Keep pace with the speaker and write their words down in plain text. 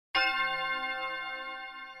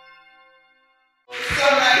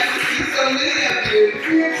so many of you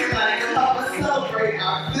here tonight to help us celebrate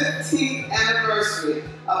our 15th anniversary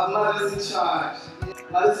of Mothers in Charge.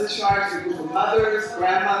 Mothers in Charge is a group of mothers,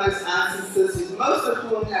 grandmothers, aunts and sisters, most of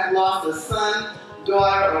whom have lost a son,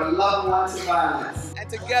 daughter, or loved one to violence. And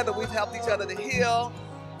together we've helped each other to heal,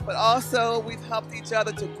 but also we've helped each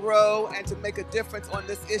other to grow and to make a difference on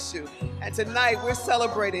this issue. And tonight we're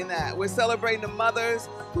celebrating that. We're celebrating the mothers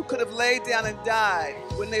who could have laid down and died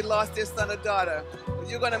when they lost their son or daughter. But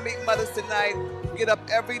you're going to meet mothers tonight who get up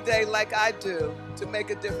every day like I do to make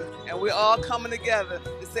a difference. And we're all coming together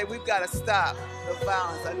to say we've got to stop the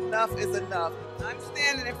violence. Enough is enough. I'm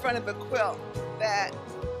standing in front of a quilt that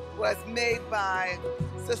was made by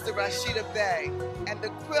Sister Rashida Bey. And the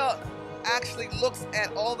quilt actually looks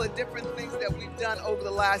at all the different things that we've done over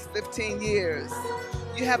the last 15 years.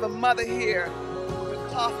 You have a mother here with a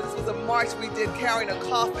coffin. This was a march we did carrying a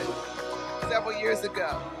coffin several years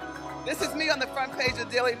ago. This is me on the front page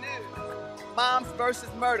of Daily News. Moms versus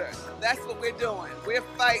murder. That's what we're doing. We're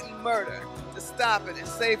fighting murder to stop it and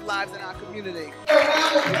save lives in our community.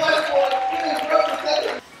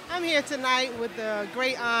 I'm here tonight with the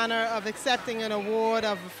great honor of accepting an award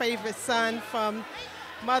of a favorite son from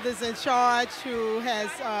Mothers in Charge, who has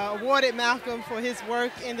awarded Malcolm for his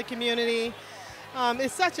work in the community.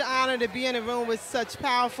 It's such an honor to be in a room with such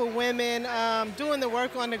powerful women doing the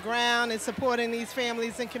work on the ground and supporting these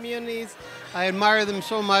families and communities. I admire them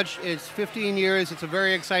so much. It's 15 years. It's a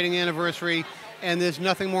very exciting anniversary, and there's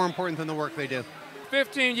nothing more important than the work they do.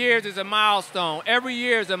 15 years is a milestone. Every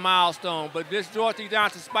year is a milestone, but this Dorothy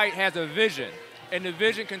Johnson Spite has a vision. And the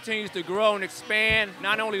vision continues to grow and expand,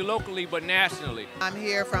 not only locally, but nationally. I'm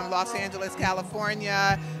here from Los Angeles,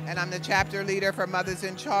 California, and I'm the chapter leader for Mothers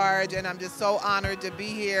in Charge, and I'm just so honored to be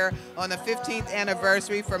here on the 15th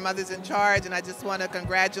anniversary for Mothers in Charge, and I just want to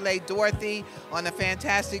congratulate Dorothy on the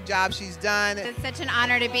fantastic job she's done. It's such an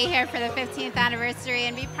honor to be here for the 15th anniversary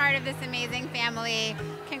and be part of this amazing family.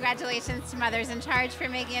 Congratulations to Mothers in Charge for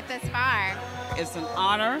making it this far. It's an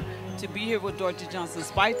honor to be here with Dorothy Johnson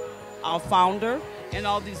Spite, our founder, and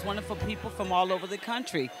all these wonderful people from all over the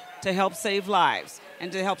country to help save lives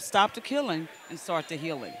and to help stop the killing and start the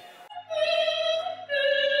healing.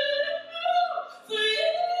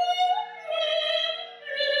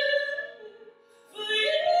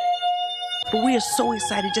 But we are so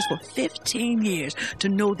excited just for 15 years to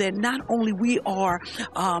know that not only we are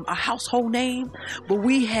a household name, but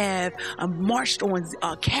we have marched on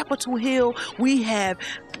Capitol Hill. We have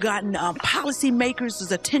gotten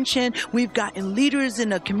policymakers' attention. We've gotten leaders in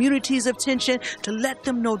the communities' attention to let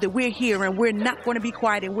them know that we're here and we're not going to be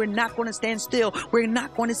quiet and we're not going to stand still. We're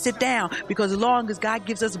not going to sit down, because as long as God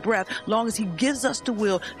gives us breath, as long as He gives us the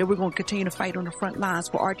will, that we're going to continue to fight on the front lines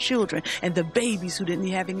for our children and the babies who didn't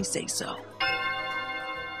have any say-so.